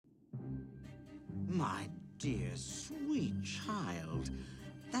My dear, sweet child,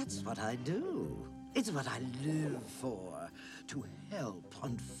 that's what I do. It's what I live for, to help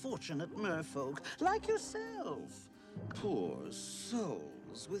unfortunate merfolk like yourself. Poor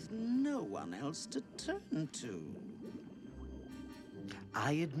souls with no one else to turn to.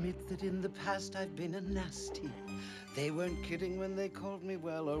 I admit that in the past I've been a nasty. They weren't kidding when they called me,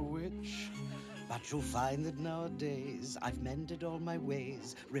 well, a witch. But you'll find that nowadays I've mended all my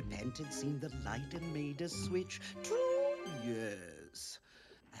ways, repented, seen the light, and made a switch. 2 years.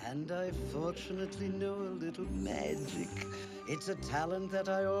 And I fortunately know a little magic. It's a talent that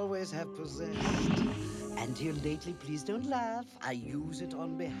I always have possessed. And here lately, please don't laugh, I use it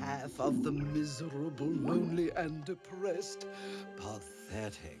on behalf of the miserable, lonely, and depressed.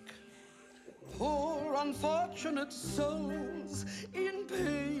 Pathetic. Poor unfortunate souls in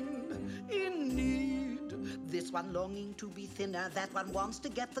pain, in need. This one longing to be thinner, that one wants to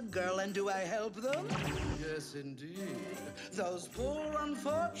get the girl, and do I help them? Yes, indeed. Those poor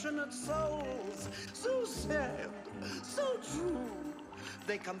unfortunate souls, so sad, so true.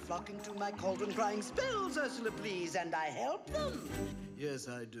 They come flocking to my cauldron crying, spells, Ursula, please, and I help them. Yes,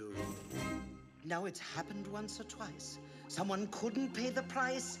 I do. Now, it's happened once or twice. Someone couldn't pay the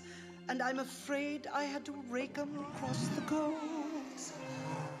price, and I'm afraid I had to rake 'em across the coals.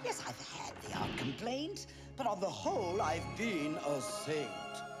 Yes, I've had the odd complaint, but on the whole, I've been a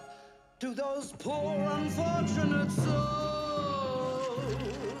saint. To those poor unfortunate souls.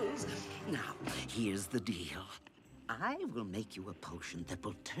 Now, here's the deal. I will make you a potion that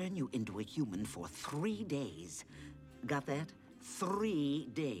will turn you into a human for 3 days. Got that? 3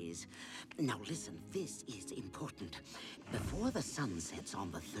 days. Now listen, this is important. Before the sun sets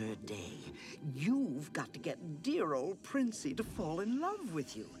on the 3rd day, you've got to get dear old Princey to fall in love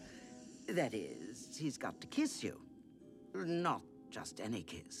with you. That is, he's got to kiss you. Not just any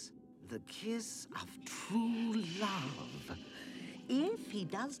kiss. The kiss of true love. If he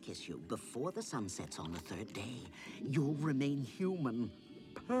does kiss you before the sun sets on the 3rd day, you'll remain human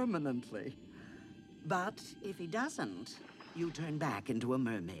permanently. But if he doesn't, you turn back into a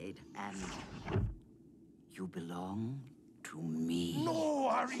mermaid, and you belong to me. No,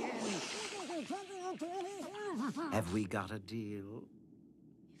 Ariel! Have we got a deal?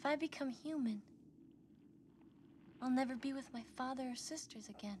 If I become human, I'll never be with my father or sisters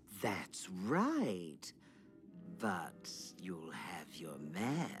again. That's right. But you'll have your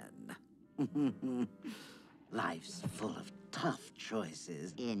man. Life's full of tough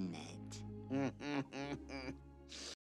choices, isn't it?